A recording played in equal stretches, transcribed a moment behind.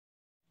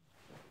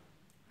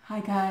Hi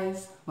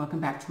guys,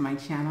 welcome back to my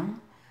channel.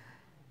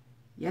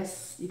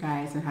 Yes, you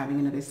guys, I'm having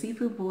another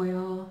seafood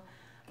boil.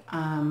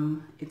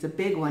 It's a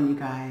big one, you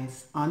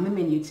guys. On the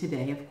menu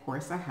today, of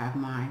course, I have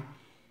my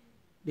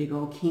big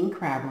old king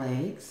crab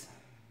legs.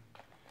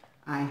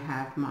 I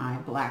have my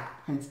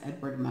black Prince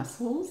Edward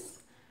mussels.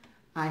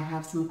 I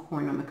have some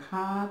corn on the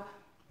cob.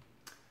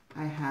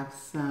 I have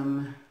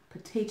some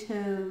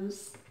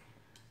potatoes.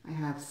 I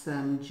have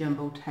some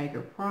jumbo tiger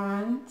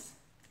prawns.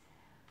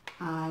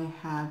 I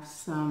have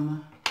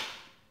some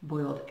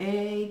boiled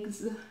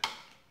eggs,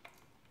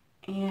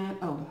 and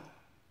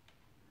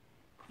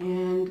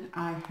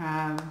I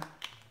have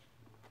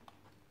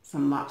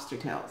some lobster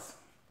tails.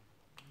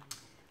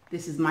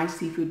 This is my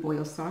seafood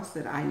boil sauce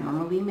that I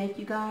normally make,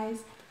 you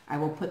guys. I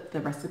will put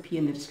the recipe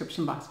in the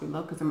description box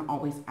below because I'm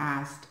always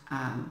asked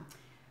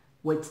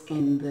what's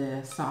in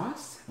the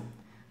sauce.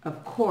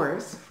 Of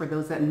course, for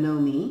those that know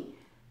me,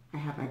 I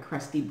have my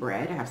crusty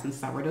bread. I have some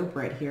sourdough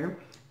bread here.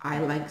 I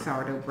like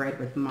sourdough bread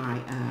with my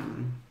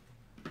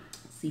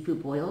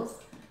seafood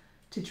boils.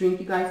 To drink,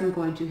 you guys, I'm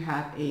going to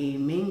have a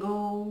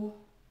mango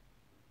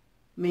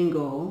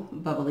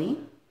bubbly.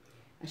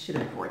 I should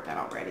have poured that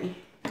already.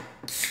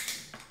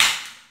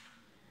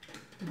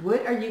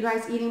 What are you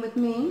guys eating with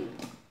me?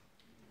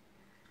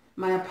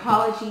 My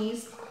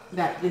apologies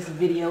that this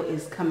video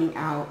is coming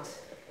out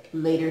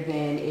later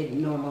than it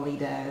normally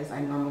does.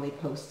 I normally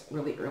post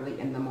really early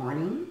in the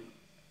morning.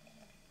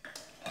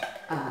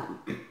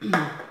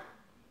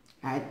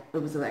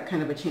 It was like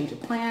kind of a change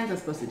of plans. I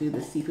was supposed to do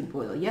the seafood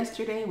boil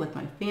yesterday with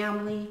my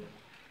family,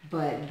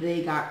 but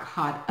they got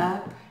caught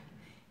up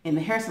in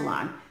the hair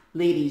salon.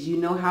 Ladies, you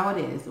know how it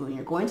is. When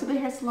you're going to the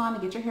hair salon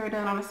to get your hair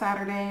done on a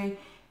Saturday,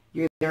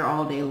 you're there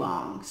all day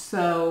long.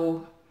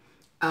 So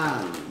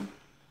I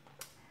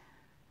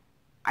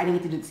didn't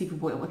get to do the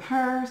seafood boil with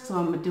her, so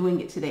I'm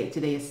doing it today.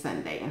 Today is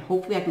Sunday, and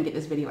hopefully I can get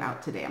this video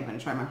out today. I'm going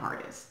to try my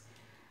hardest.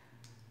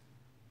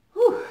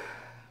 Whew.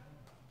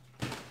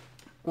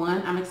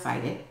 One, I'm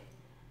excited.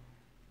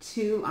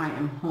 Two, I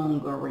am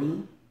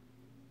hungry.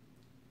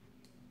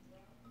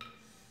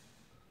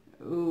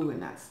 Ooh,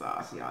 and that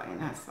sauce, y'all,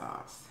 and that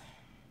sauce.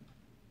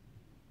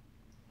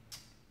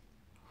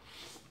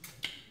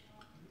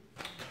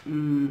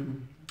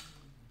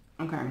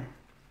 Okay.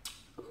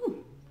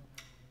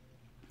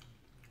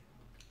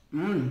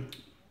 Ooh.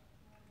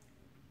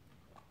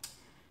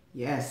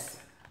 Yes.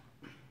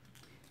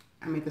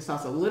 I make the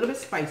sauce a little bit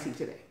spicy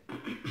today.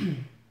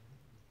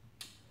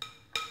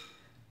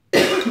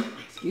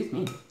 Excuse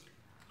me.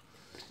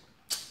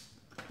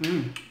 I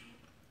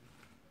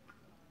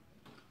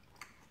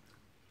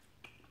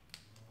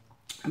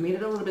made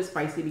it a little bit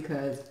spicy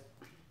because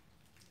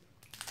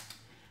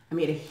I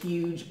made a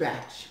huge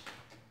batch.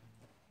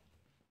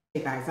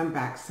 Hey guys, I'm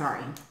back.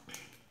 Sorry.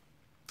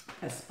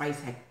 That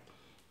spice had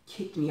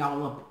kicked me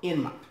all up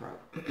in my throat.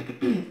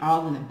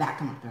 All in the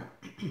back of my throat.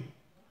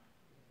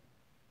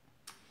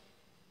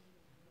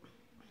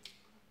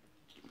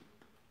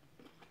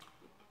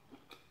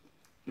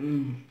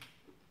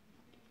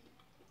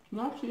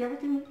 Y'all see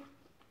everything?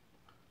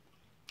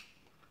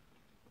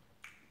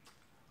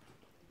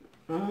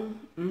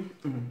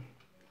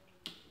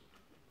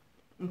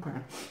 Okay.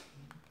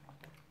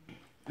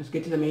 Let's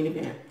get to the main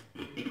event.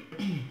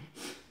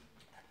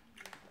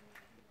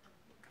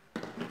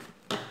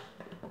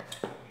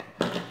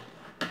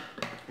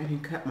 I can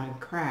cut my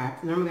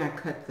crab. Normally I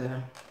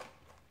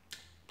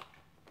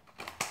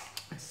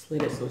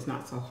slit it so it's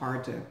not so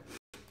hard to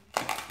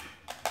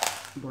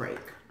break.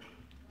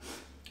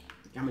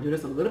 I'm gonna do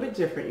this a little bit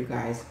different, you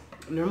guys.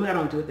 Normally I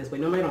don't do it this way.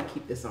 Normally I don't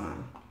keep this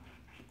on,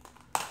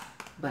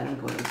 but I'm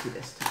going to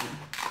this time.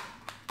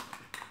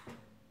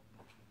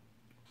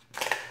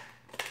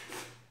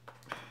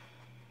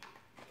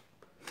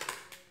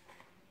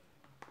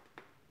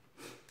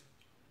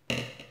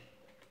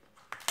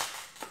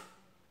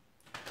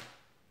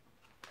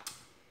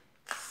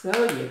 So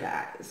you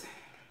guys,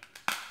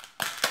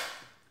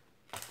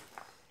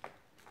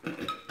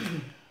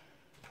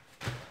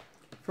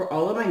 for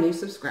all of my new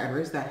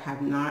subscribers that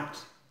have not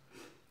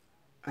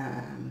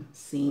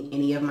seen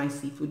any of my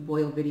seafood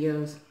boil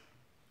videos,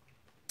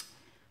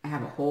 I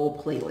have a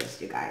whole playlist,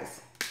 you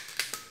guys.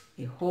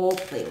 A whole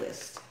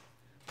playlist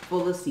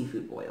full of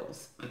seafood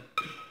boils.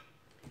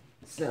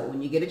 So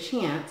when you get a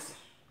chance,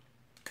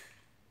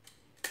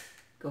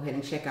 go ahead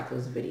and check out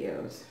those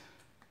videos.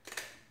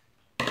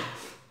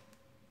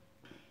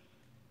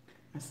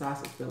 My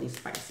sauce is really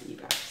spicy, you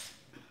guys.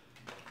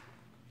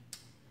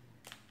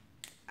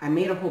 I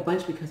made a whole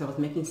bunch because I was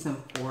making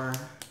some for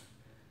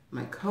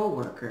my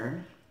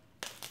coworker.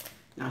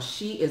 Now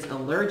she is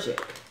allergic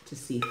to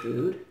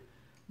seafood,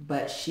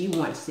 but she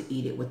wants to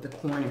eat it with the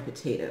corn and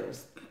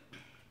potatoes.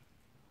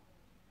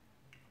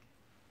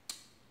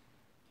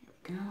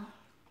 Here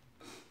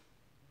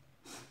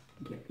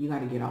we go. You got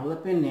to get all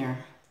up in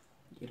there.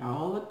 Get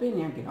all up in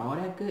there. Get all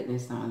that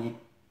goodness on it.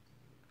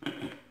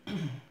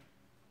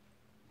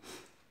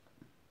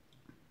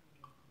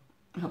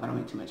 I hope I don't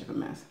make too much of a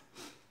mess.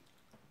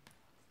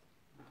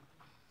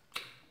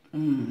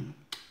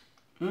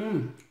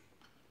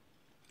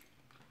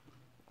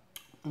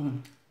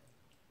 Mm.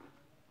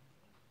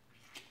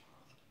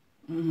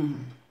 Mm.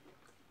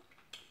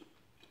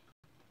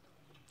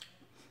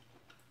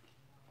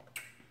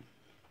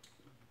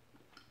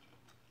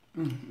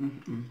 Mm,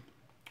 mm, mm.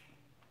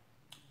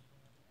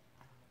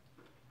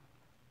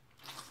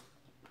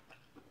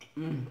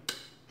 Mm.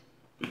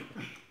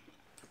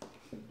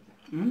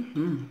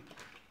 Mm-hmm.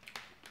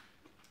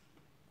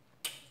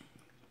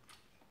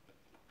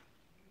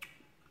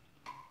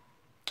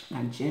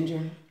 Now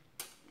ginger.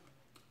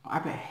 Oh, I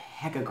put a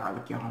heck of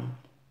garlic, y'all.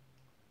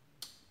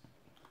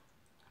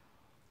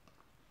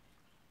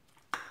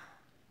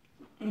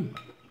 Mm.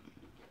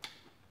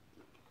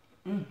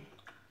 Mm.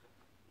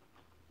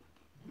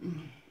 Mm.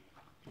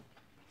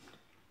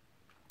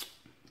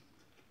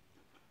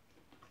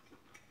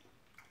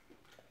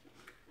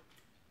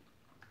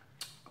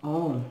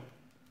 Oh.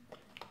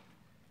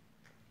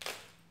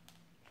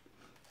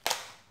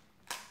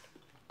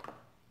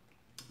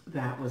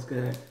 That was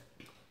good.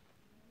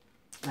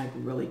 Like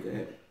really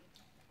good.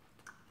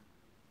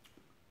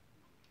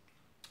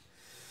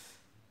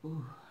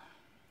 Ooh.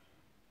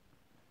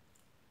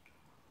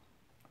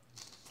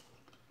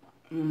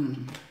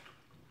 Mm.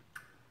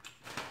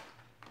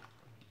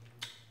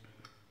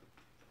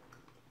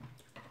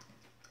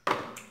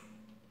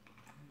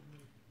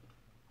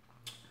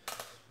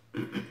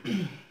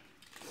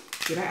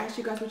 Did I ask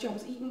you guys what y'all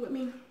was eating with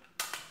me?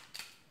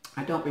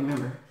 I don't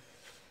remember.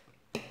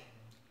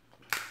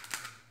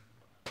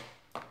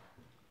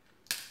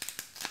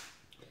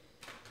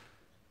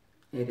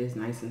 It is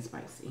nice and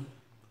spicy,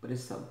 but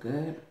it's so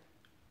good.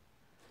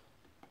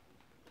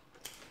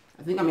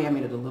 I think I may have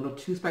made it a little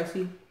too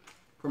spicy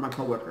for my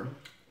coworker.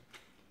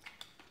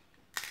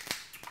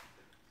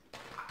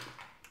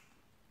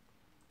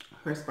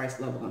 Her spice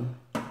level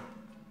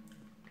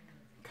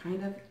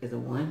kind of is a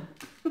 1.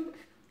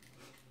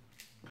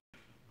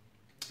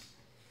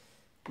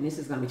 And this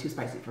is gonna be too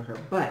spicy for her,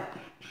 but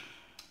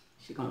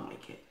she's gonna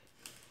like it.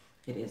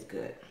 It is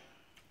good.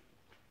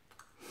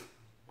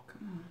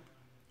 Come on.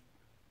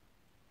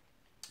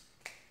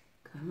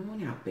 Come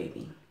on out,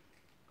 baby.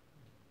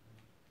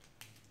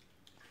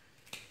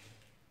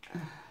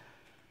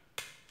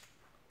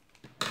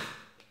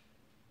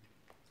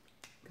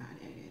 Got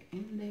it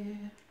in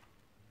there.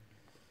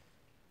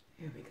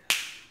 There we go.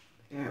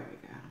 There we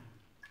go.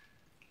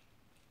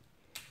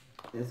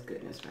 This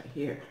goodness right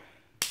here.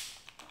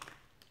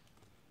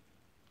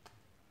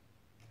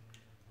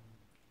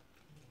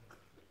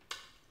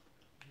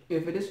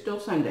 If it is still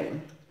Sunday,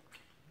 I'm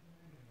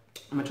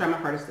gonna try my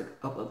hardest to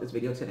upload this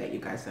video today, you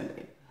guys,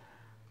 Sunday.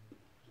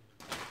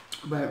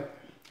 But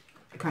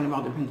it kind of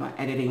all depends on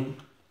editing,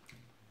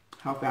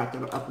 how fast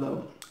it'll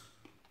upload,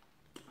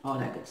 all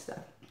that good stuff.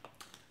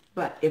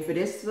 But if it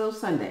is still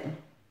Sunday,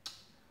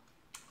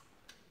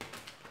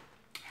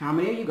 how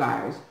many of you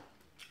guys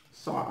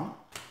saw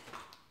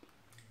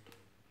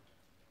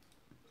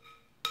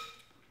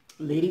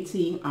Lady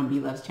T on B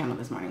Love's channel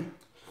this morning?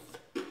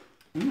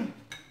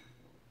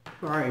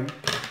 Sorry.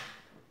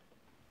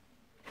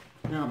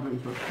 Now I'm ready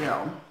for a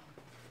shell.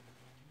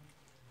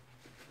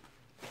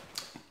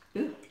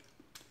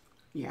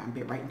 Yeah, I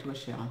bit right into a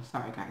shell.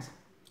 Sorry, guys.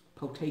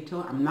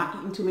 Potato. I'm not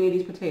eating too many of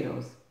these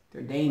potatoes.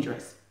 They're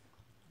dangerous.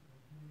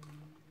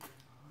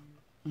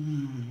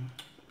 Mmm.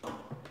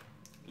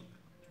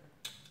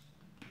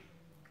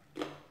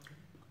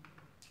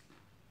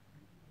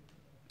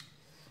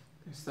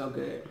 They're so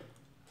good.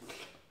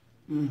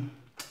 Mmm.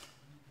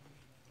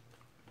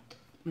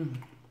 Mmm.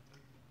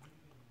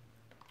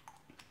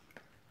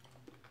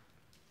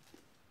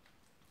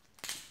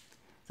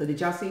 So did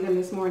y'all see them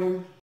this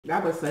morning?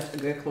 That was such a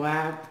good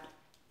collab.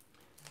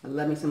 I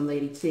love me some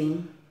Lady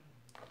T.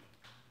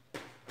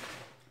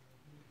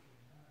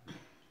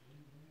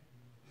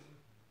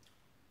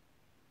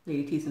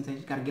 Lady T says you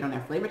gotta get on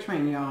that flavor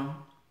train, y'all.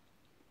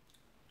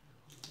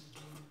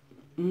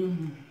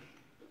 Mmm.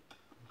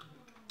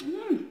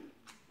 Mmm.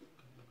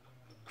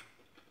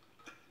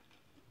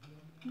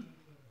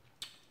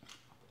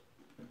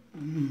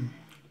 Mmm.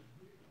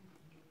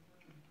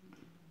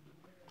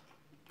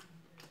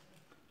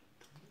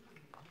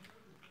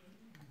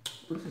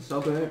 This is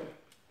so good.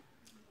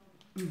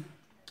 Mm.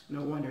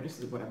 No wonder this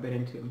is what I've been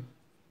into.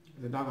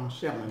 There's a doggone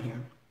shell in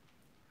here.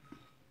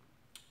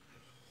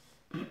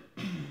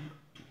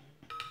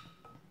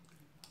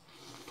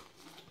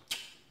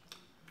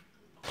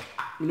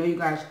 You know, you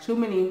guys, too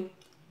many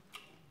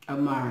of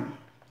my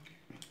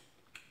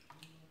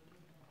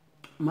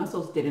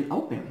mussels didn't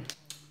open.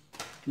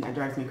 And that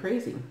drives me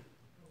crazy.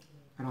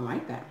 I don't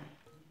like that.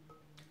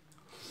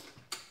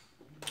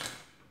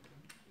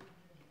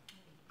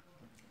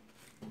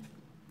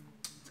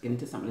 Let's get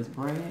into some of this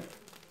bread.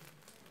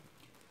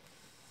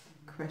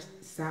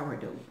 Crushed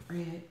sourdough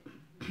bread.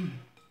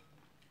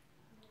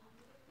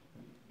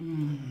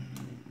 Mmm.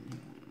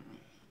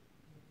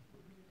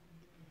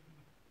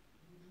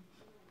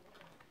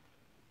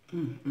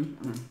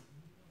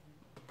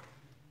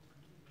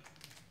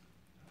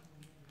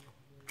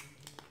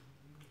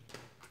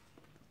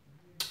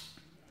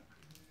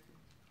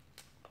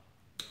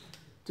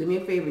 Do me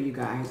a favor, you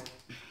guys.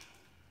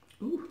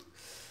 Ooh,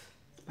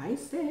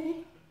 spicy.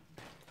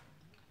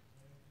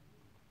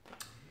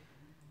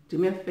 Do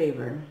me a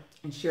favor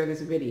and share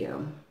this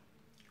video.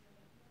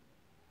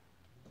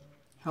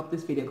 Help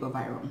this video go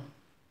viral.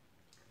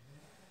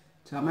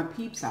 To all my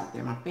peeps out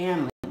there, my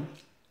family.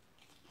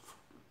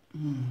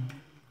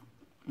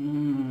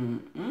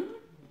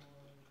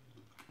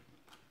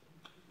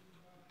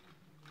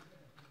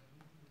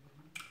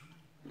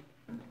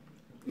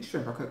 These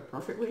shrimp are cooked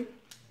perfectly.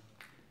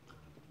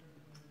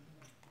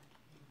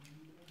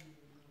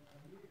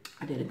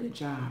 I did a good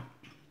job.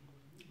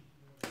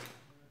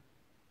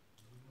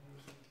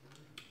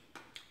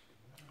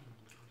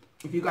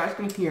 If you guys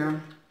can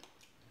hear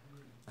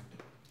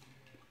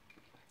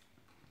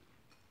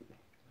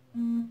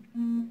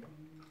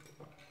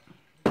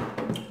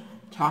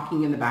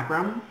talking in the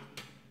background,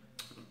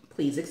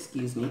 please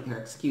excuse me or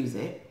excuse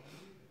it.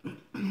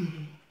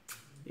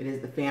 It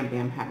is the fam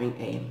bam having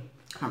a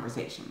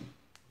conversation.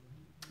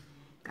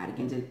 Gotta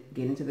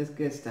get into this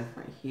good stuff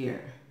right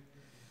here.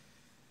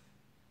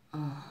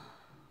 Oh,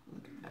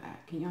 look at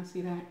that. Can y'all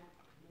see that?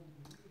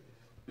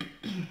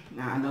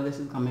 Now I know this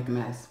is gonna make a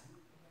mess.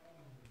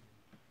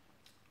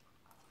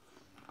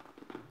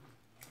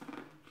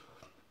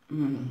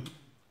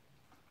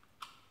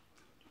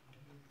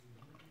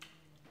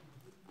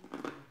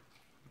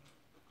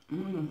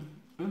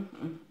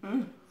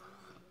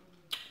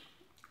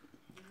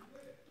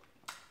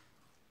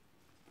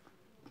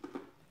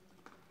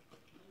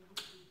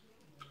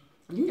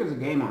 I think there's a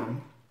game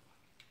on.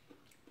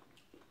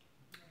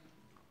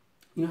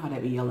 You know how they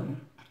be yelling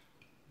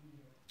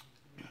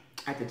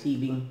at the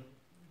TV,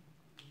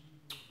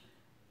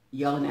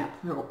 yelling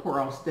at poor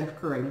old Steph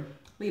Curry.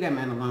 Leave that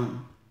man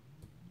alone.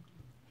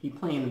 He's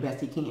playing the best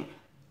he can.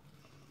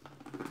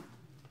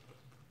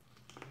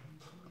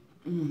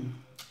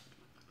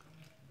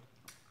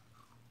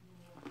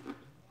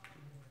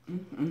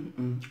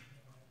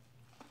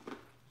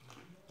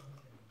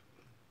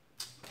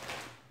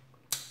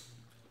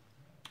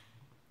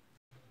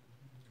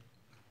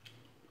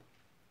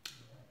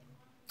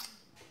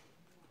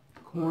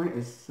 Corn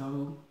is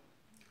so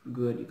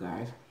good, you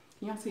guys.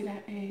 Can y'all see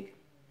that egg?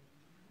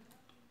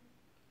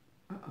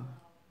 Uh-oh.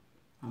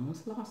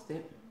 Almost lost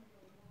it.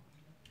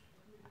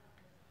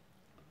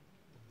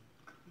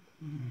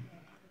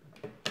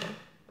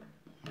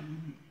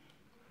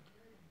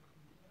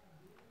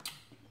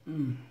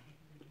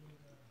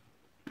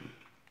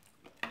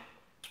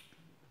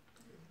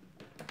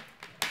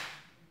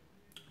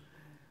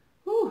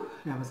 Whew,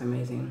 that was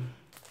amazing.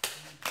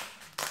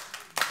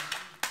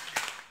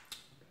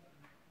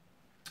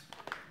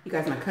 You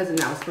guys, my cousin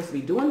that was supposed to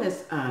be doing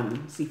this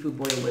seafood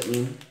boil with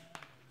me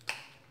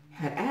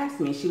had asked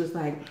me, she was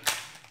like,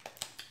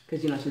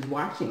 because you know she's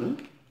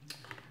watching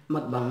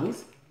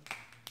mukbangs,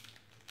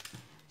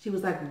 she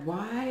was like,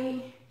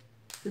 why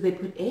do they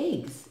put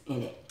eggs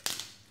in it?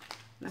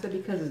 And I said,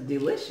 because it's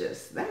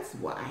delicious. That's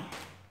why.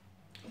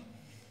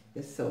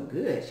 It's so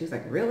good. She was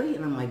like, really?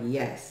 And I'm like,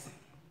 yes.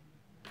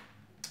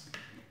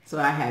 So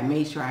I had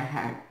made sure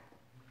I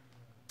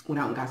went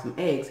out and got some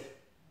eggs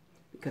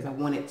because I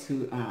wanted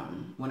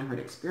her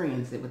to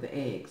experience it with the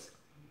eggs.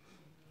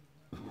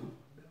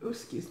 Oh,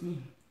 excuse me.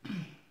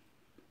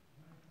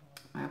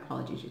 My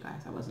apologies, you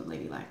guys. I wasn't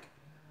ladylike.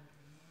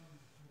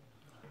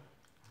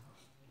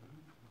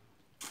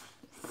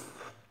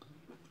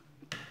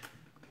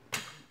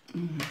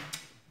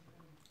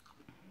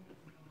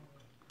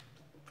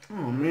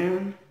 Oh,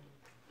 man.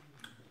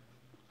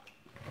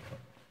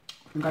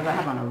 You guys, I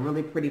have on a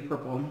really pretty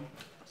purple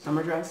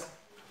summer dress.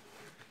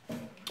 You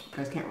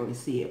guys can't really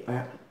see it,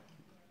 but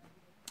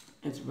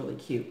it's really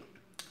cute.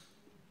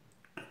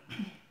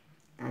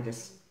 I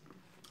just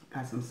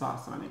got some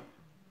sauce on it.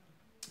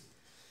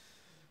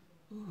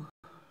 Ooh.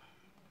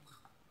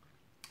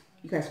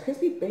 You guys,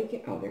 crispy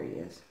bacon. Oh, there he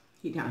is.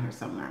 He's down here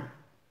somewhere.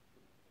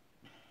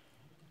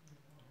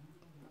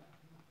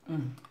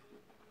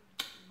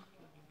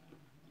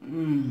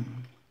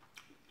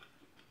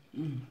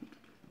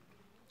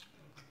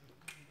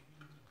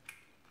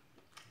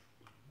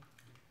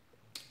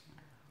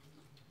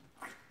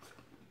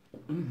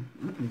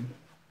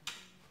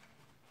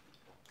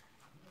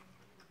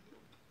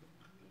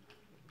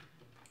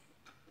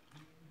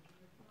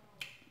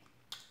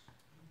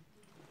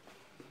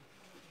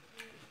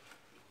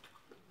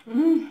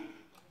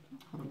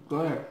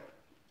 Good.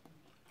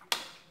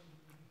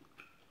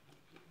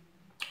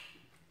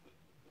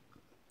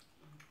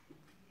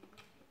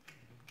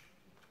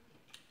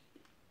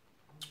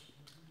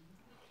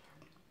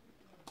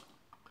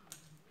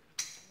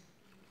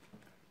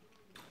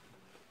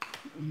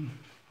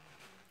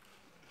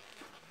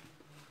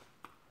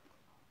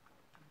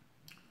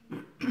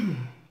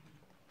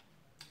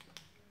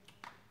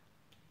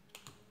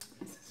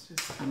 This is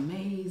just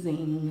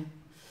amazing.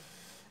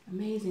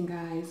 Amazing,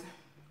 guys.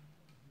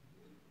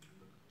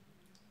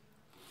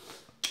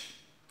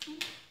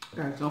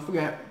 Guys, don't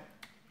forget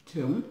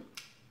to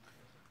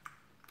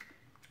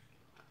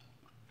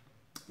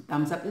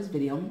thumbs up this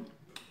video,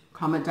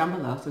 comment down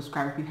below,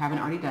 subscribe if you haven't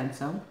already done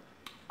so.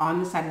 On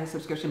the side of the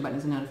subscription button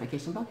is a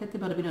notification bell. Hit the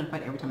bell to be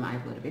notified every time I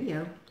upload a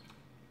video.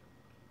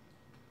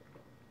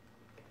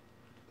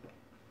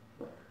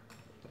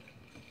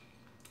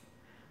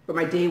 For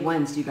my day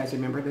ones, do you guys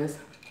remember this?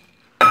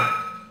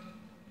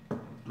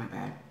 My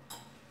bad.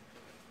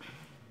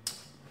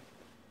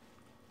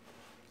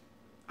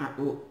 Our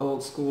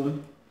old school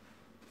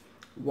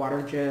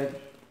water jug.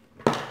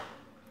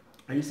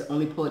 I used to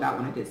only pull it out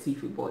when I did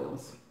seafood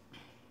boils.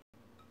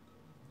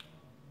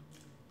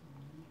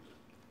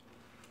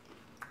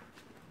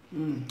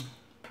 Mmm.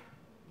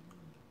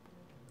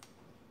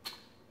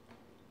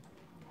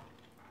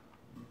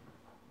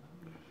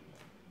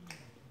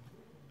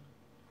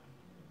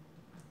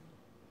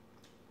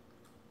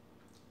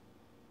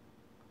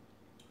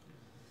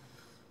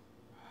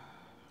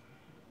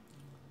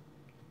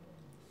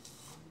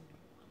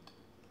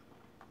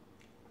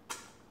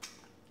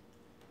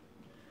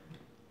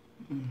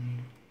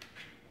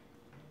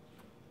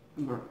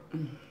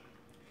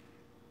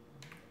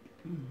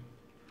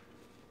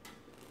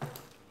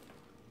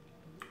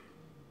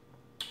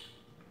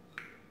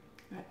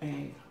 That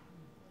egg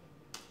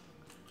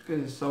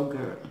is so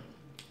good.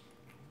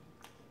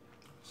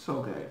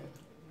 So good.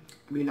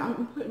 If you're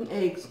not putting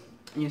eggs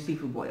in your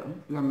seafood boil,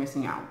 you are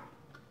missing out.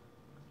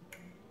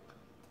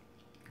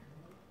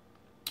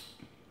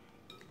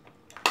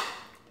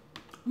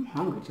 I'm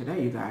hungry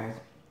today, you guys.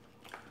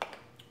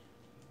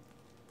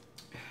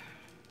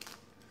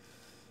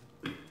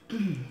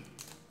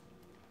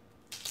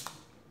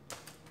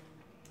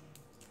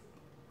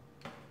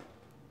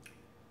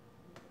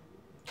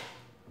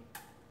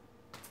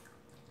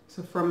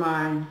 So for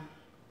my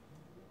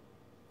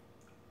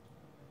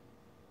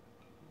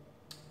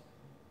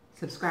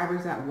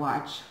subscribers that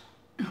watch,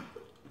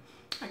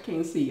 I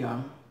can't see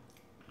y'all.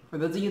 For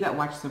those of you that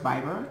watch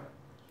Survivor,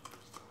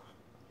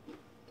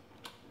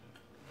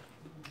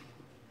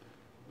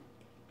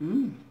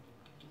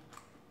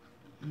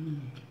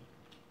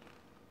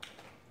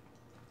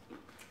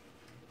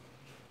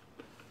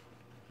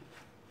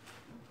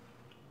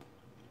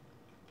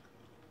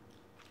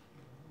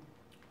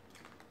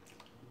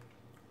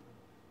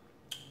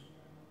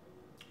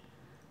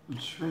 the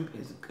shrimp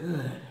is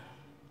good.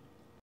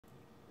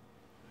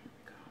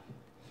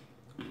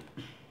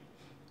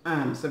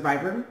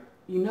 Survivor,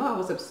 you know I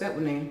was upset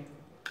when they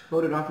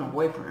voted off my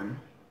boyfriend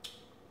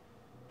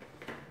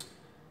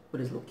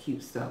with his little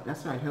cute stuff.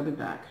 That's right, he'll be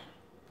back.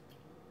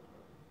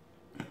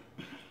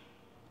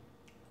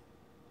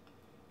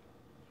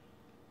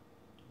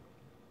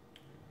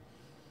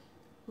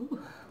 Ooh,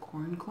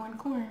 corn, corn,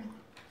 corn.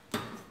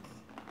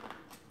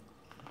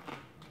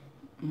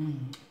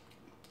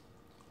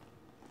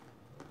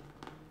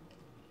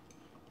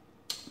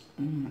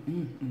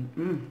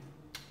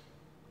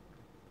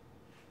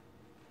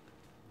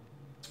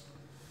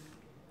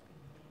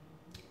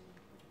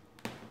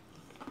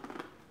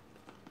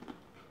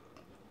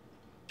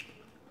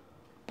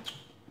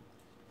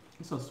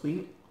 It's so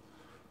sweet.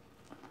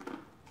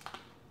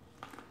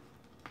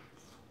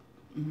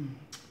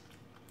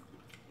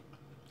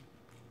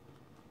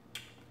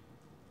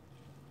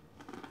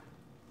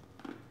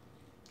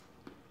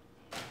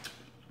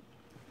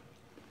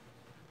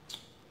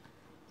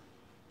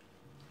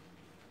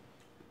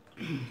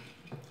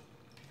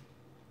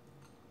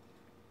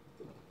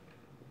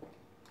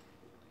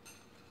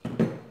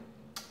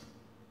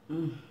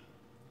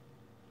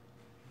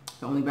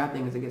 The only bad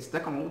thing is it gets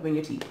stuck all over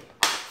your teeth.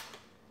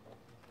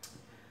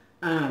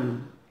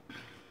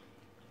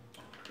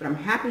 But I'm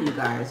happy, you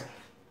guys.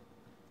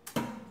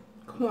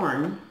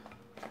 Corn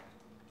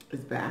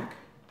is back.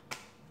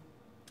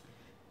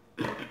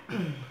 You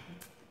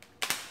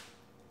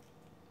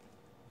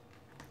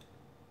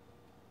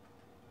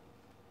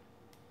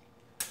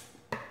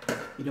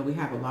know, we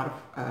have a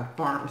lot of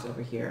farms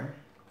over here,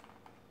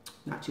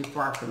 not too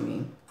far from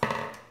me.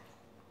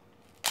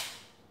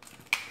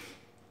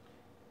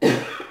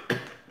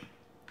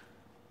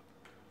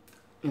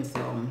 And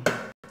so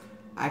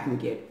I can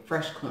get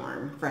fresh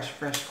corn, fresh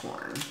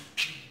corn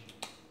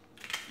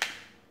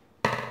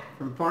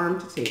from farm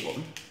to table.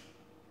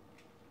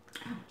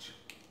 Ouch.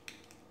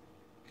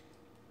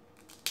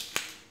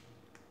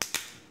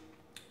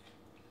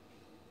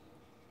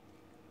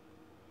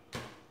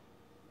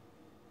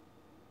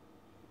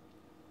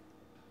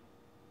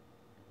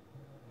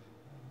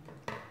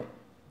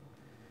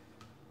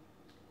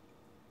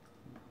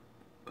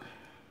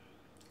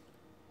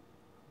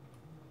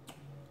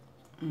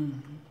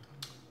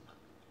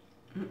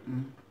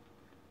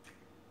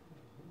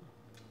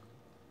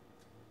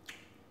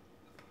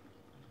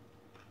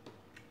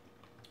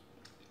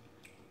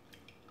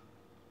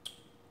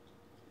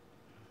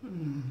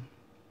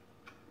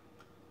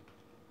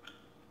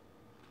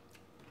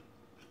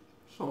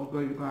 So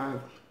good, you guys.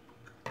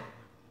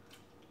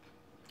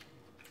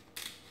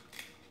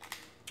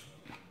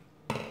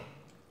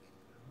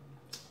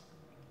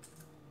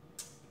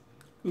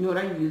 You know what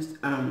I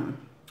used? Dang,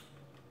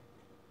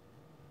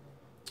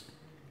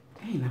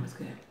 that was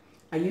good.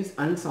 I used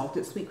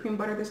unsalted sweet cream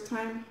butter this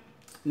time.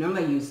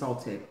 Normally I use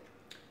salted,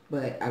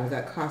 but I was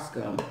at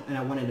Costco and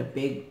I wanted a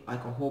big,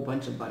 like a whole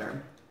bunch of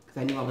butter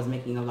because I knew I was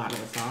making a lot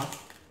of the sauce.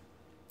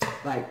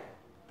 Like,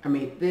 I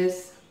made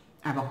this.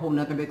 I have a whole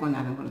nother big one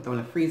that I'm going to throw in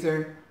the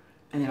freezer,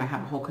 and then I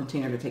have a whole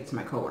container to take to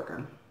my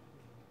coworker.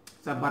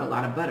 So I bought a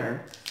lot of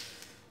butter.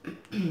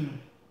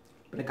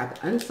 But I got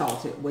the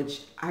unsalted,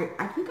 which I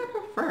think I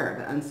prefer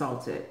the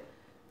unsalted,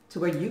 to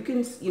where you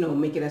can, you know,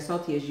 make it as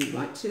salty as you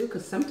want to,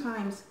 because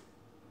sometimes,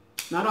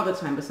 not all the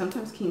time, but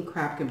sometimes king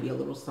crab can be a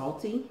little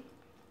salty.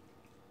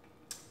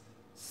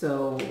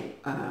 So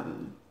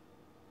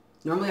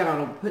normally I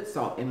don't put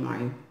salt in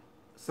my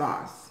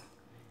sauce,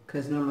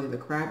 because normally the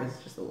crab is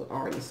just a little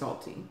already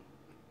salty.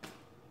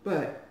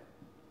 But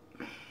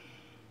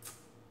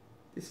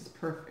this is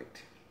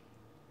perfect.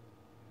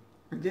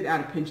 I did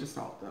add a pinch of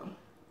salt though.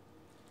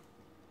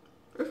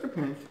 Just a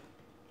pinch.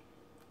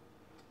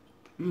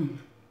 Mmm.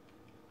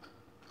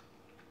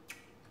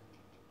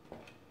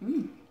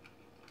 Mmm.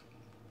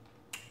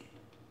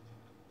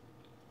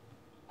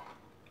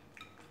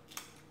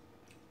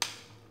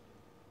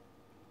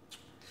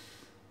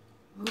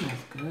 Oh,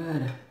 that's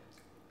good.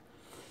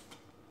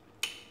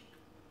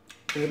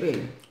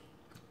 Baby.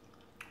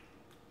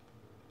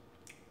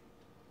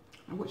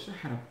 I wish I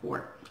had a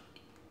fork.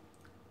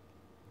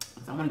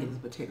 So I want to get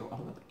this potato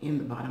all up in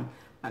the bottom.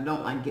 I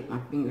don't like getting my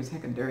fingers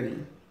hecka dirty.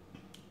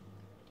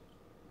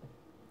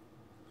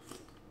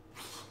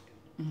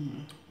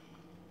 Mm.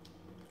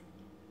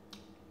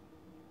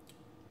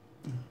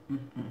 Mm, mm,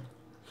 mm.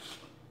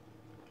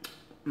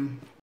 Mm.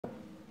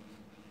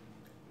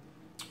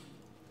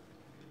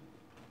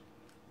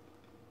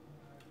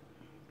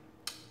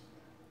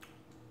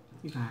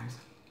 You guys.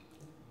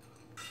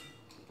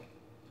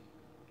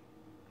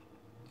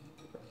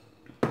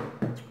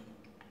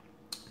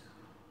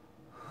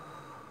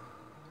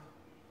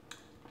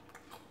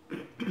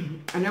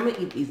 I normally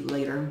eat these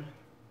later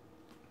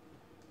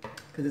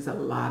because it's a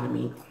lot of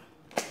meat.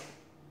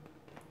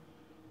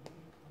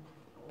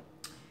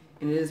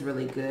 And it is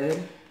really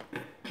good.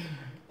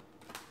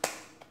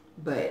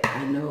 But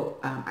I know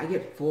I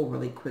get full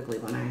really quickly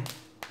when I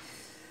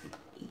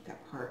eat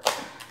that part.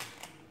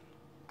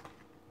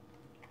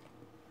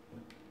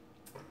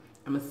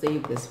 I'm gonna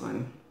save this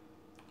one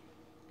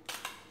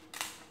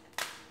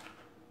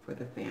for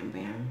the fam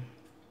bam.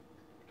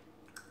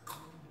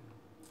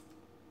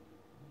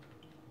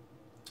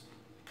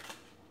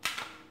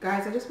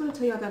 Guys, I just want to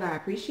tell y'all that I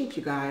appreciate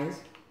you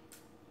guys.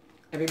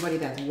 Everybody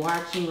that's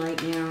watching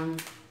right now.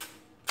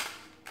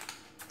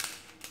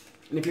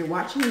 And if you're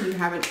watching and you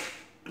haven't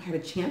had a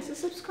chance to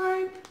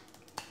subscribe,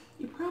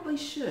 you probably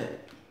should.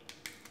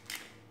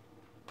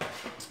 I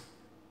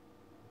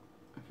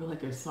feel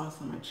like there's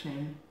sauce on my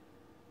chin.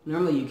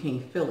 Normally you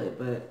can't feel it,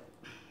 but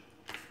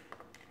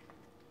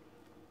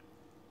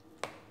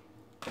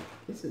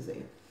this is a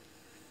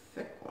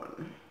thick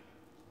one.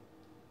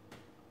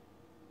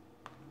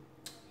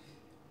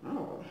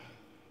 Oh.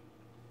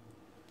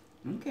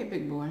 Okay,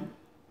 big boy.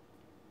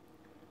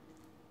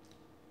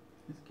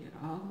 Let's get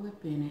all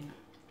up in it.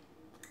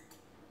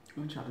 I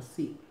want y'all to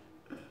see.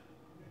 I'm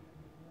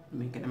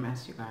making a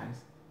mess, you guys.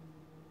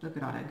 Look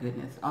at all that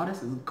goodness. All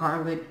this is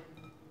garlic,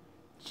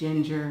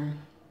 ginger,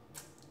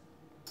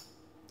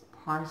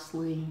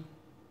 parsley,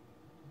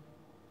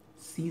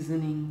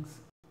 seasonings,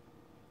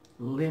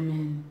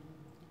 lemon,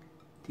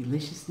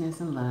 deliciousness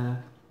and love.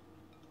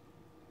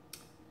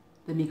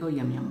 The Miko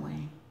YumYum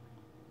way.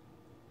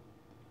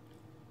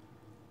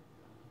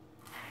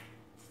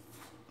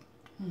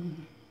 Mm.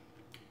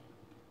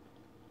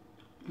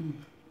 Mm.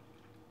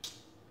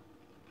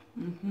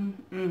 Mm-hmm.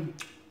 Mm.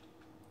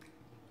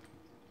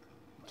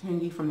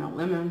 Tangy from that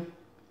lemon.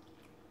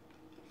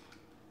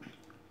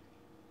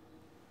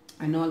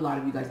 I know a lot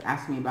of you guys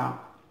ask me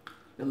about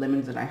the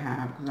lemons that I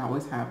have, because I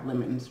always have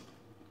lemons.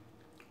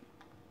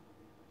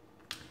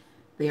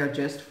 They are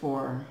just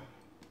for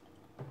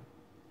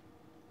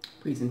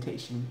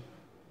presentation.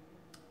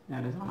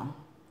 That is all.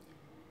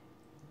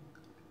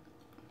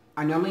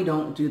 I normally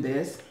don't do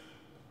this,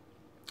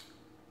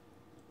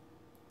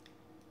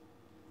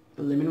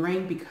 the lemon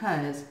rain,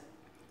 because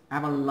I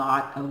have a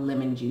lot of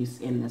lemon juice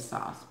in this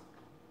sauce.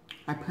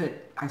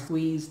 I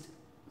squeezed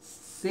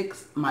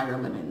 6 Meyer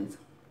lemons,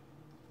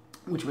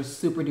 which were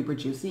super duper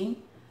juicy.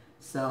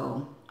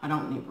 So I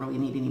don't really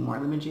need any more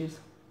lemon juice.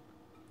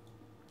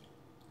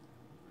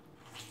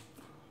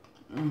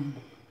 Mm.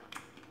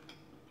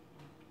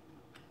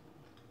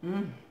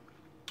 Mm.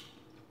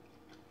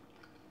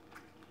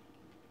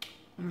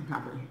 I'm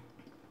happy.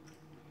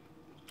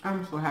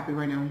 I'm so happy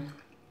right now.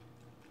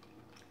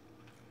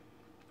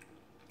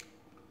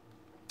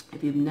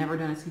 If you've never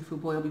done a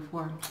seafood boil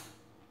before,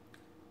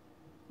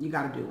 you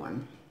gotta do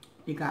one.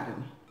 You gotta.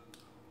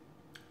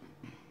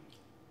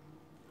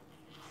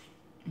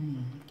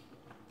 Mm.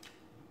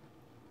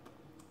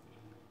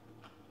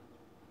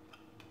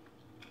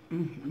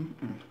 Mm-hmm.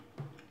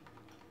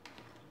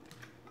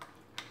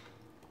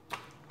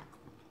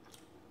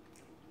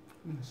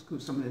 I'm gonna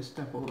scoot some of this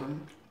stuff over.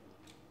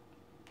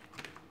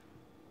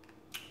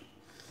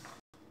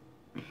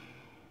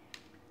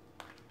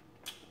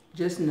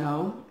 Just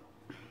know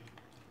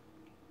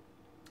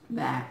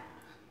that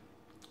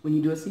when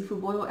you do a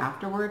seafood boil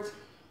afterwards,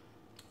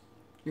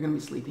 you're gonna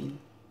be sleeping.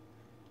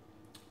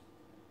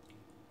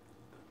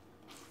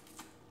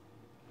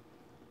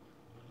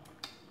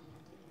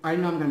 I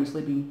know I'm gonna be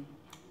sleeping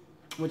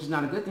which is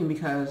not a good thing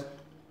because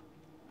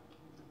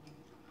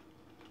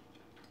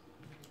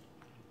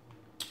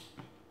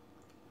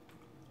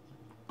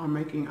I'm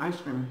making ice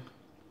cream.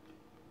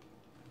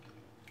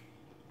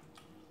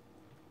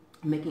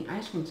 I'm making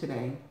ice cream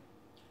today.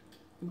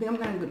 I think I'm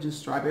gonna do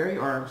strawberry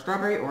or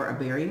a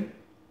berry,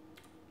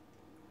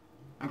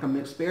 like a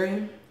mixed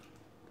berry.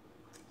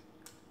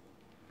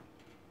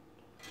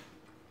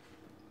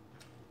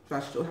 So I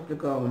still have to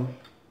go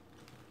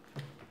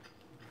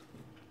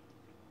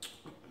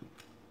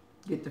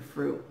get the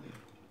fruit.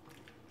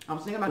 I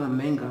was thinking about a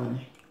mango.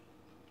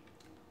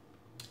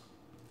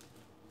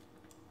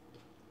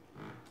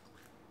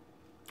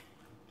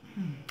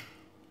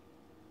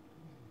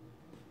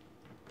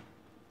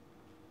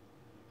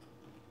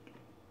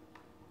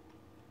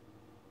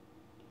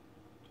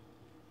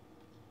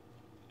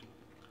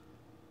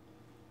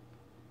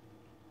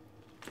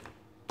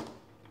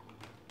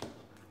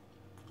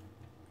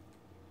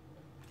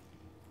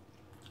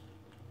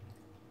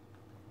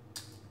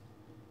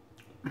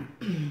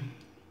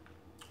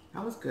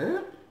 That was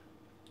good.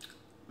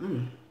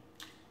 You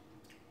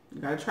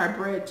gotta try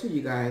bread too,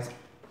 you guys.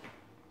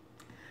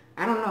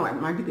 I don't know, I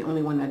might be the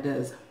only one that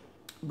does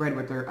bread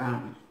with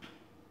their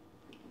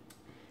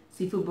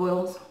seafood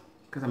boils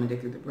because I'm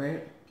addicted to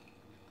bread.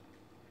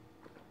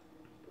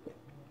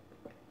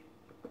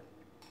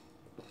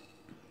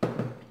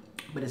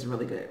 But it's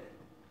really good.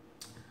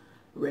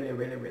 Really,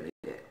 really, really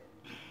good.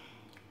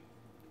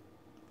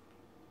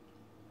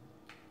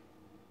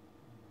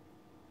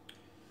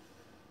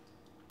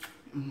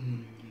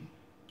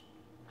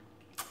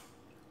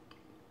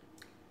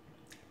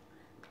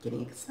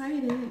 Getting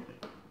excited.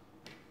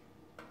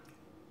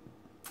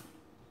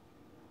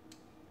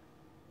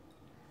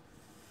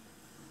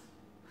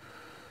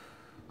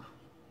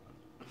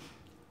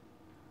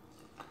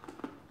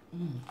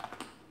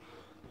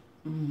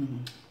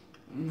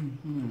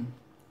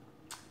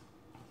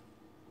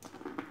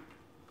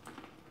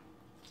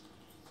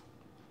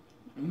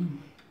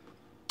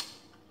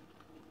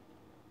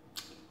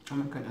 Oh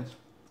my goodness.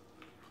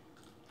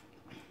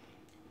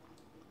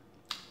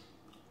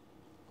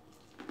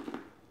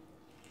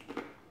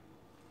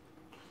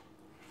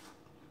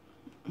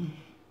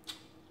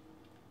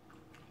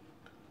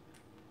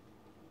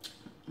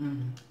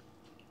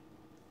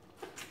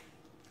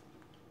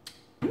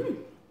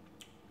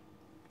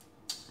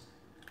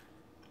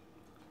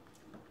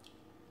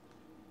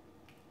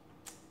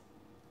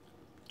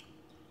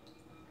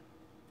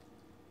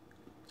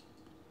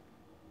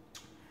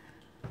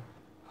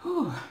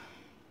 Whew.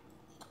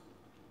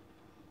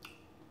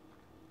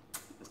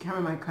 This camera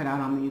might cut out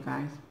on me, you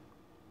guys.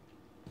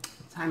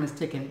 Time is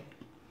ticking.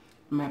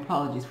 My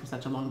apologies for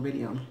such a long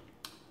video.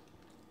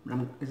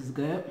 But this is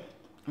good.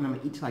 And I'm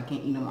gonna eat till I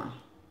can't eat no more.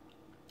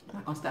 I'm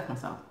not gonna stuff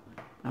myself.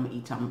 I'm gonna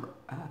eat till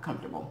I'm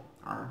comfortable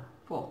or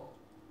full.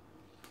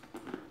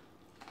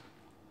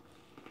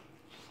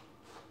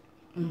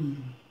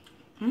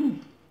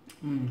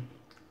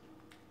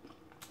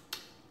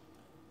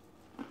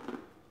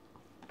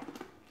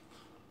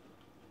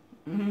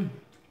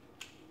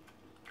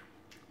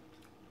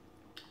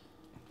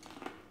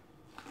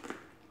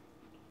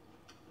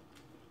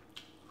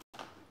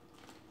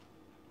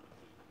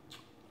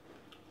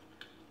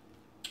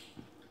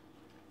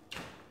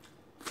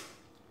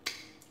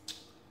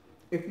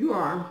 If you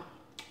are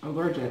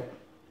allergic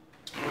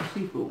to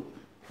seafood,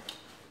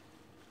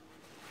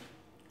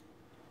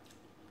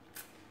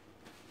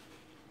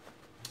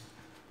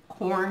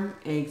 corn,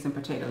 eggs, and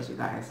potatoes, you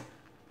guys.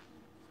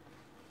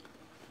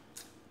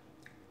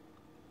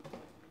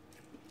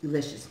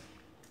 Delicious.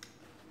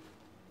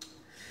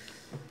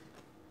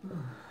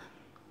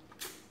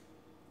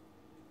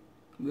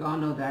 We all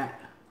know that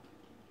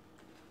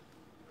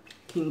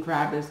king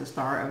crab is the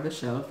star of the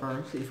show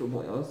for seafood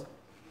boils,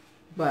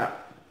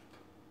 but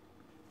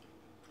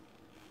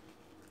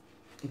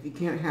if you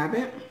can't have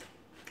it,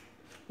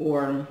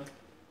 or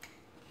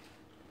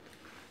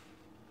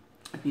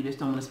if you just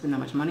don't want to spend that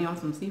much money on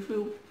some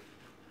seafood,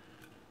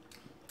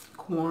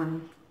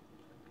 corn,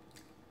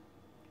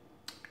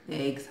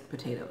 eggs,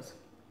 potatoes,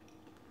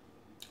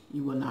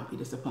 you will not be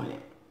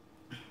disappointed.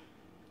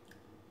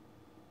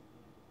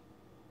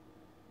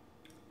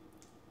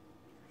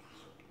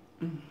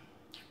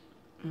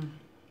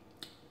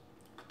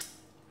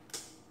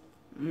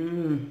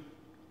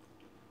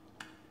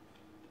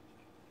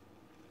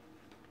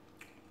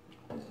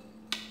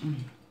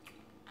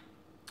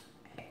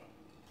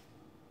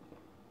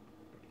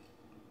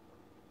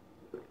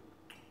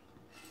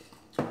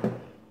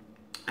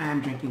 I'm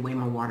drinking way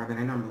more water than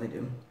I normally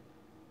do.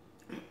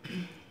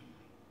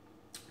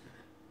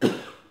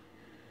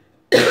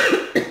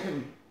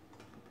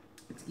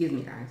 Excuse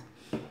me, guys.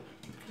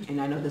 And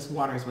I know this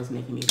water is what's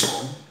making me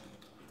full.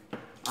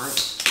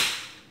 Alright.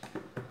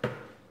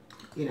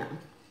 You know.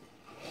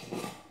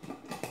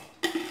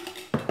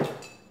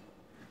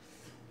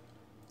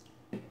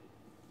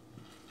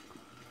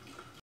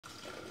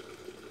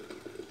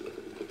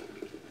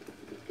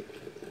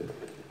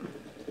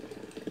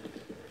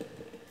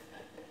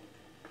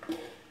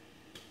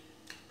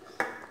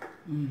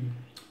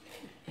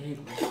 egg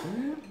was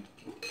good.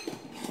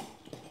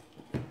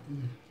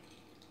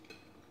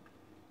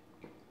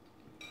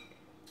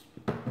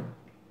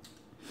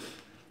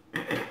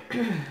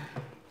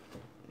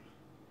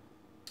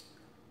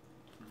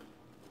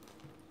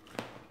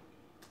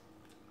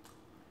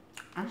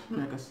 I should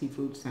make a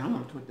seafood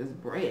sandwich with this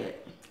bread.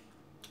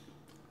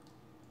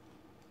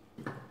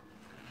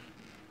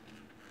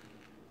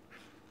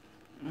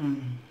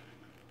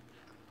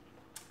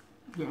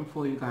 Getting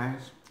full, you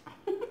guys.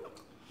 I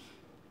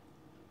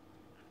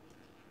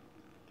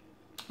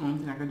don't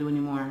think I can do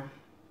any more.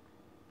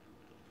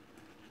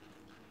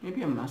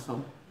 Maybe a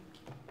mussel.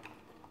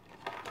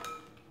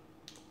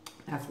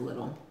 That's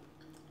little.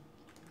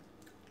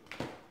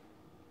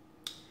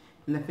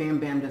 And the Fam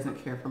Bam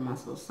doesn't care for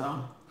mussels,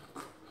 so.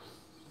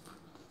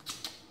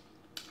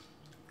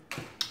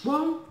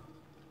 Well,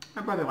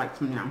 my brother likes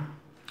them now,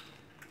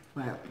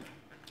 but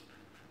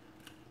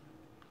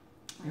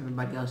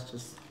everybody else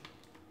just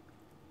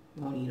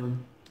won't eat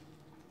them.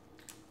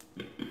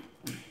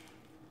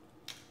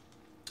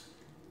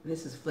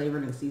 This is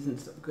flavored and seasoned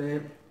so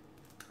good.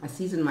 I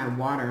seasoned my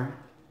water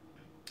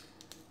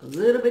a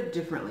little bit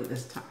differently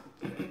this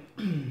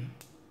time.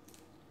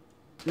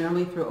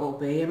 Normally throw Old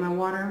Bay in my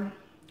water,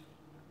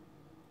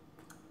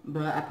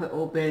 but I put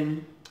Old Bay,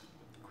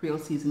 Creole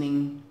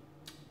seasoning,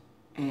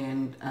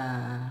 and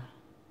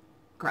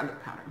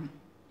garlic powder.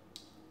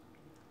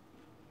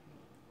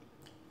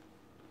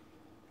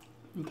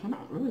 It came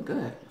out really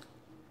good.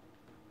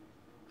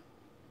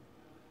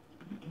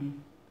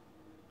 And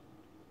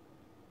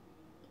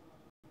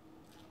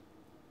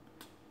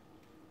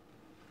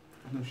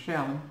the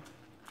shell.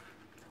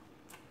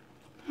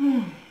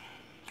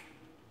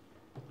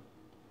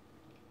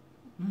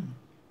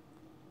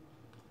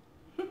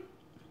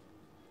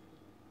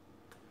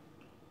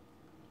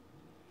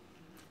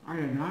 I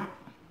did not.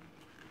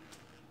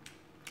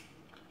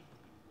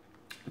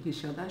 He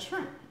shelled that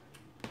shrimp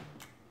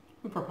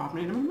before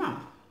popping it in my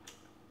mouth.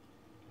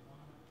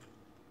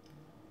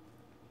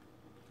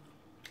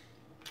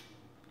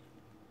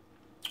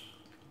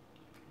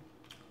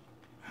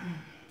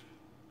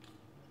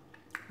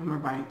 One more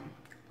bite.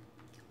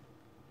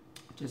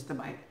 Just a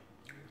bite.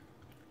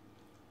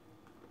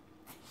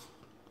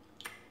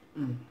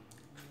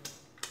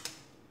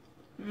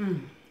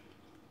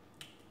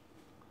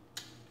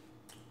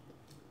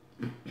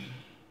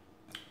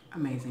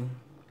 Amazing.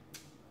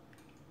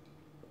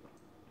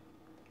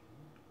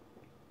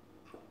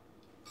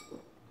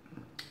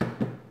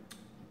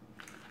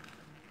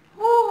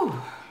 Whew.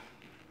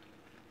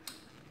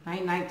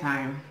 Night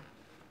time.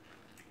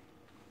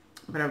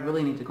 But I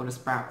really need to go to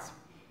Sprouts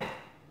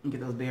and get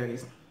those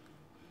berries.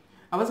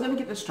 I was gonna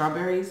get the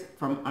strawberries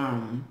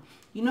from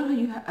you know how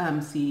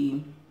you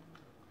see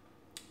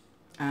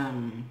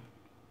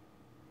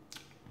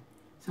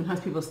sometimes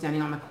people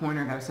standing on the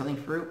corner that are selling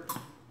fruit.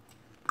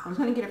 I was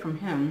gonna get it from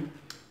him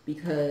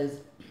because,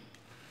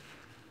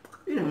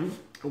 you know,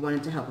 I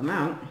wanted to help him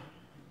out.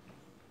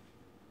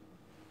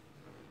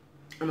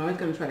 I'm always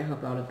gonna try to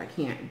help out if I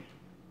can.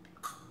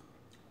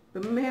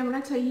 But man, when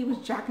I tell you he was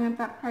jacking at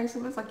that price,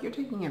 it was like, you're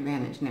taking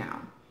advantage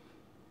now.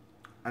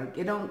 Like,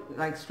 you don't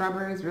like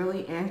strawberries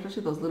really, and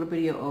especially those little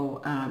bitty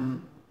old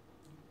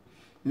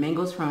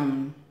mangoes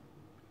from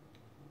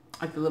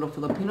like the little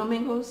Filipino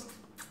mangoes,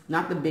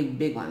 not the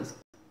big ones.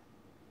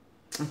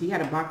 Like, he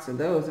had a box of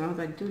those, and I was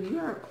like, dude, you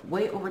are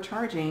way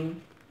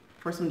overcharging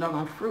for some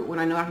doggone fruit when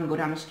I know I can go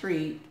down the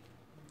street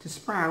to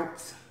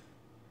Sprouts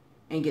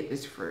and get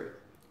this fruit.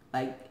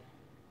 Like,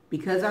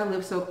 because I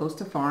live so close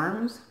to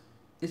farms,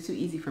 it's too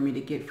easy for me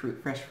to get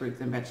fresh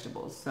fruits and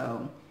vegetables.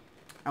 So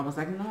I was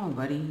like, no,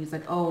 buddy. He's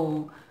like,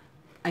 oh,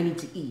 I need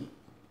to eat.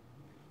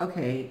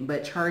 Okay,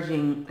 but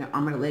charging an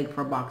arm and a leg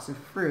for a box of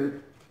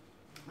fruit,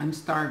 I'm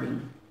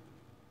starving.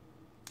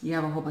 You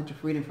have a whole bunch of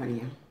fruit in front of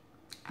you.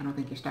 I don't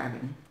think you're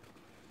starving.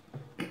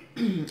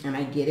 And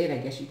I get it. I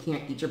guess you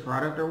can't eat your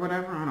product or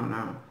whatever. I don't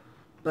know.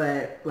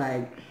 But,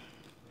 like,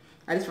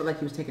 I just felt like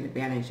he was taking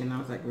advantage. And I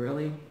was like,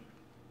 really?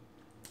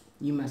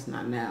 You must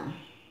not know.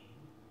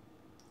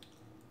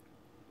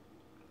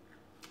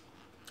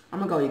 I'm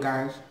going to go, you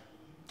guys.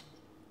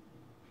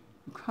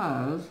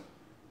 Because,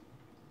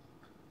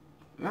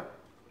 yep,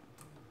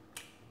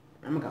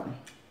 I'm going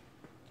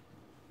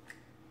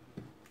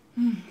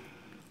to go.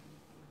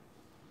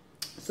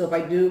 So if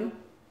I do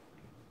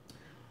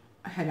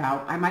head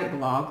out, I might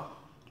vlog.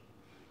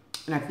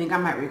 And I think I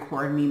might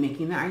record me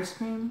making the ice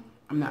cream.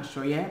 I'm not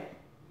sure yet.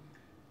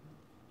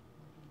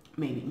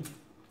 Maybe.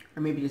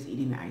 Or maybe just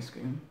eating the ice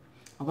cream.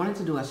 I wanted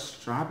to do a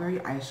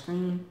strawberry ice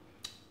cream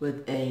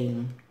with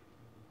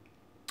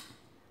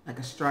like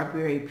a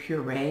strawberry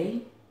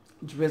puree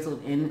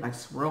drizzled in, like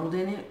swirled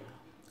in it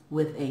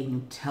with a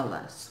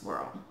Nutella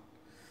swirl.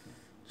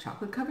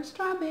 Chocolate covered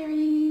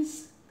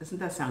strawberries. Doesn't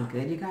that sound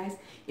good, you guys?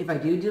 If I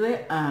do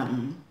it,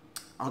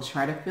 I'll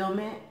try to film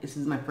it. This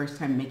is my first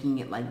time making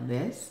it like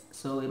this,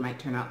 so it might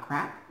turn out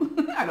crap.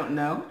 I don't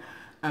know.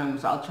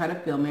 So I'll try to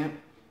film it.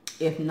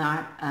 If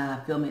not,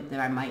 film it, then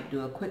I might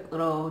do a quick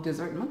little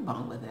dessert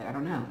mukbang with it. I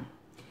don't know.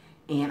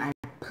 And I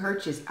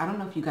purchased, I don't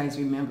know if you guys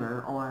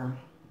remember, or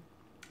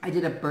I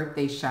did a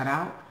birthday shout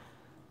out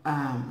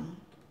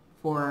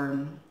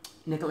for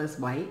Nicholas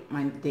White,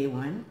 my day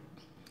one.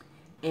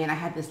 And I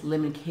had this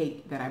lemon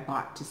cake that I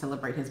bought to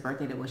celebrate his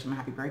birthday, to wish him a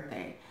happy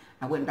birthday.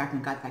 I went back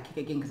and got that cake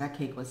again because that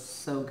cake was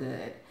so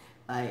good.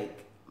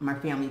 Like, my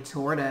family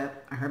tore it up.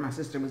 I heard my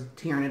sister was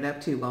tearing it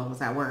up too while I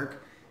was at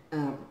work.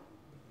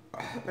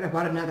 But I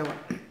bought another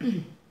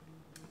one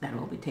that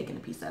we'll be taking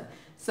a piece of.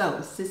 So,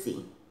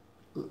 Sissy,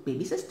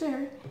 baby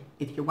sister,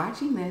 if you're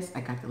watching this,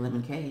 I got the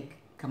lemon cake.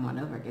 Come on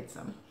over, get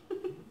some.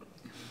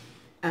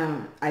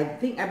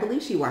 I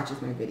believe she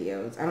watches my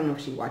videos. I don't know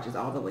if she watches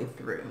all the way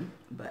through,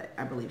 but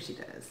I believe she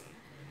does.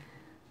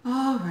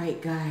 All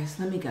right, guys,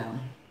 let me go.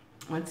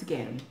 Once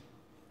again,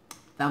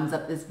 thumbs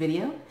up this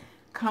video,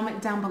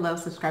 comment down below,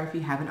 subscribe if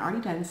you haven't already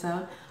done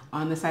so.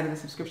 On the side of the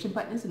subscription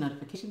button is a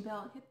notification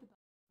bell. Hit the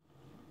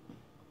bell.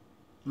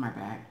 My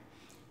bad.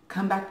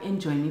 Come back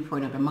and join me for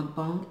another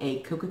mukbang, a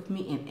cook with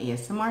me in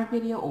ASMR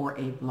video, or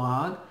a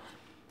vlog.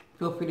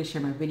 Feel free to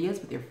share my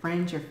videos with your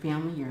friends, your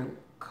family, your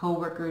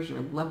co-workers,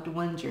 your loved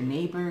ones, your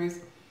neighbors,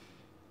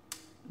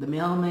 the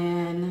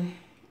mailman,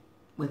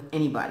 with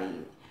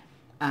anybody.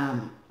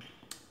 You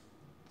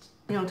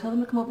know, tell them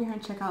to come over here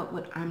and check out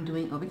what I'm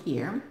doing over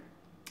here.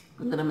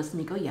 Little Miss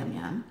Miko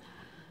YumYum.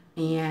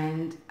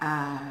 And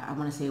I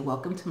want to say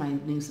welcome to my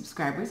new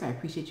subscribers. I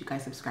appreciate you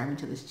guys subscribing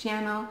to this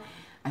channel.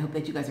 I hope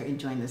that you guys are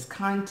enjoying this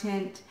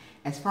content.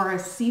 As far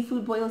as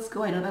seafood boils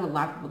go, I know that a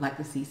lot of people like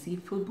to see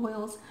seafood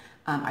boils.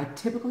 I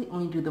typically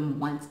only do them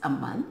once a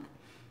month.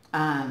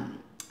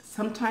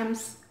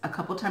 Sometimes a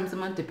couple times a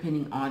month,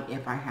 depending on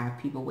if I have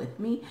people with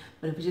me.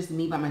 But if it's just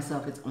me by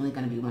myself, it's only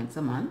going to be once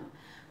a month.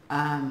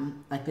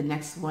 Like the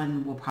next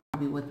one will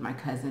probably be with my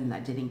cousin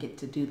that didn't get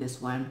to do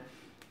this one.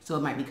 So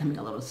it might be coming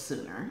a little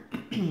sooner.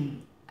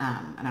 And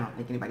I don't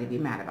think anybody would be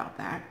mad about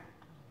that.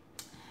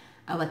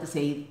 I'd like to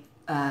say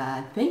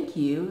thank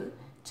you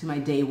to my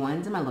day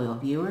ones and my loyal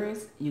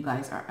viewers. You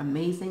guys are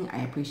amazing.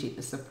 I appreciate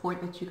the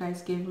support that you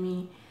guys give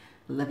me.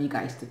 Love you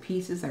guys to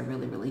pieces. I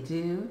really, really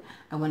do.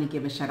 I want to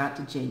give a shout out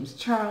to James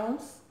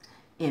Charles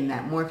in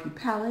that Morphe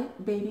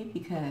palette, baby,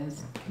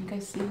 because can you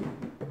guys see?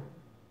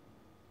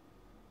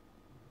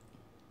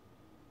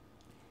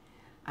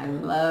 I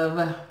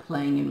love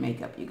playing in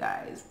makeup, you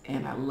guys,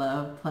 and I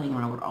love playing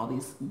around with all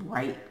these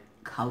bright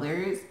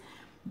colors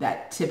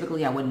that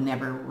typically I would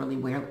never really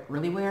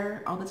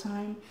wear all the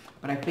time.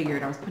 But I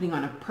figured I was putting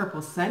on a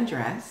purple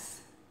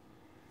sundress.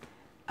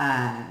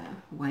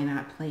 Why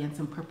not play in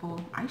some purple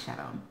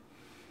eyeshadow?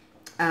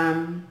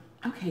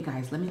 Okay,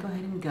 guys, let me go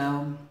ahead and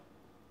go.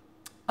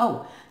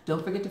 Oh,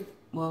 don't forget to,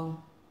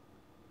 well,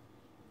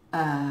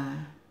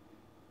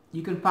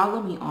 you can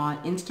follow me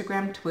on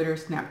Instagram, Twitter,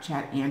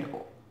 Snapchat, and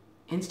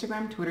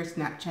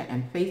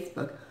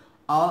Facebook,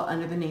 all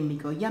under the name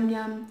Miko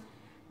YumYum.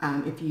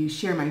 If you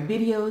share my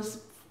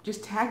videos,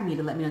 just tag me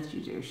to let me know that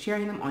you're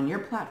sharing them on your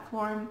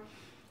platform.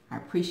 I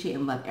appreciate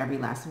and love every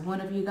last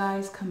one of you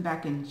guys. Come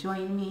back and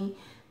join me.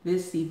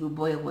 This seafood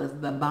boil was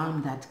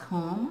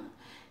thebomb.com.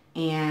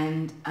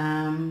 And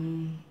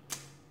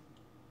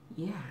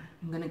yeah,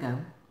 I'm gonna go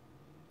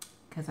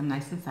because I'm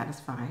nice and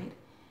satisfied,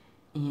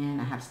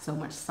 and I have so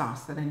much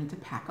sauce that I need to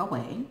pack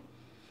away.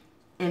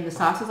 And the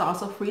sauce is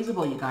also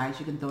freezable, you guys.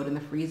 You can throw it in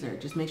the freezer.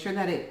 Just make sure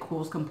that it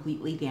cools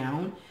completely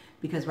down,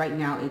 because right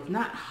now it's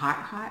not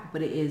hot,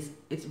 but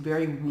it's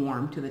very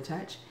warm to the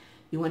touch.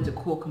 You want it to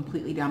cool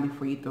completely down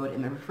before you throw it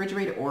in the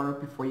refrigerator or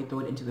before you throw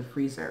it into the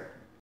freezer.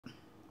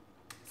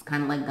 It's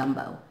kind of like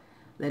gumbo.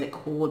 Let it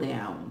cool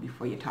down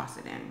before you toss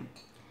it in.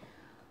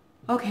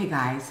 Okay,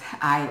 guys,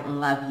 I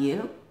love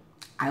you.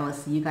 I will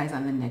see you guys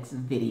on the next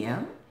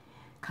video.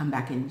 Come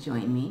back and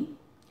join me.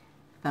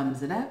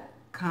 Thumbs it up,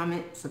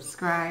 comment,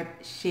 subscribe,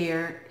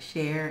 share,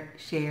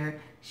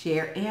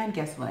 and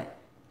guess what?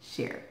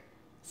 Share.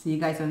 See you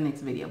guys on the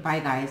next video. Bye,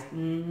 guys.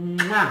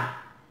 Mwah.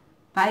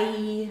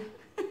 Bye.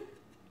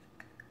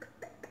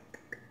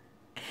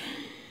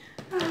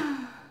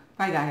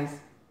 Bye, guys.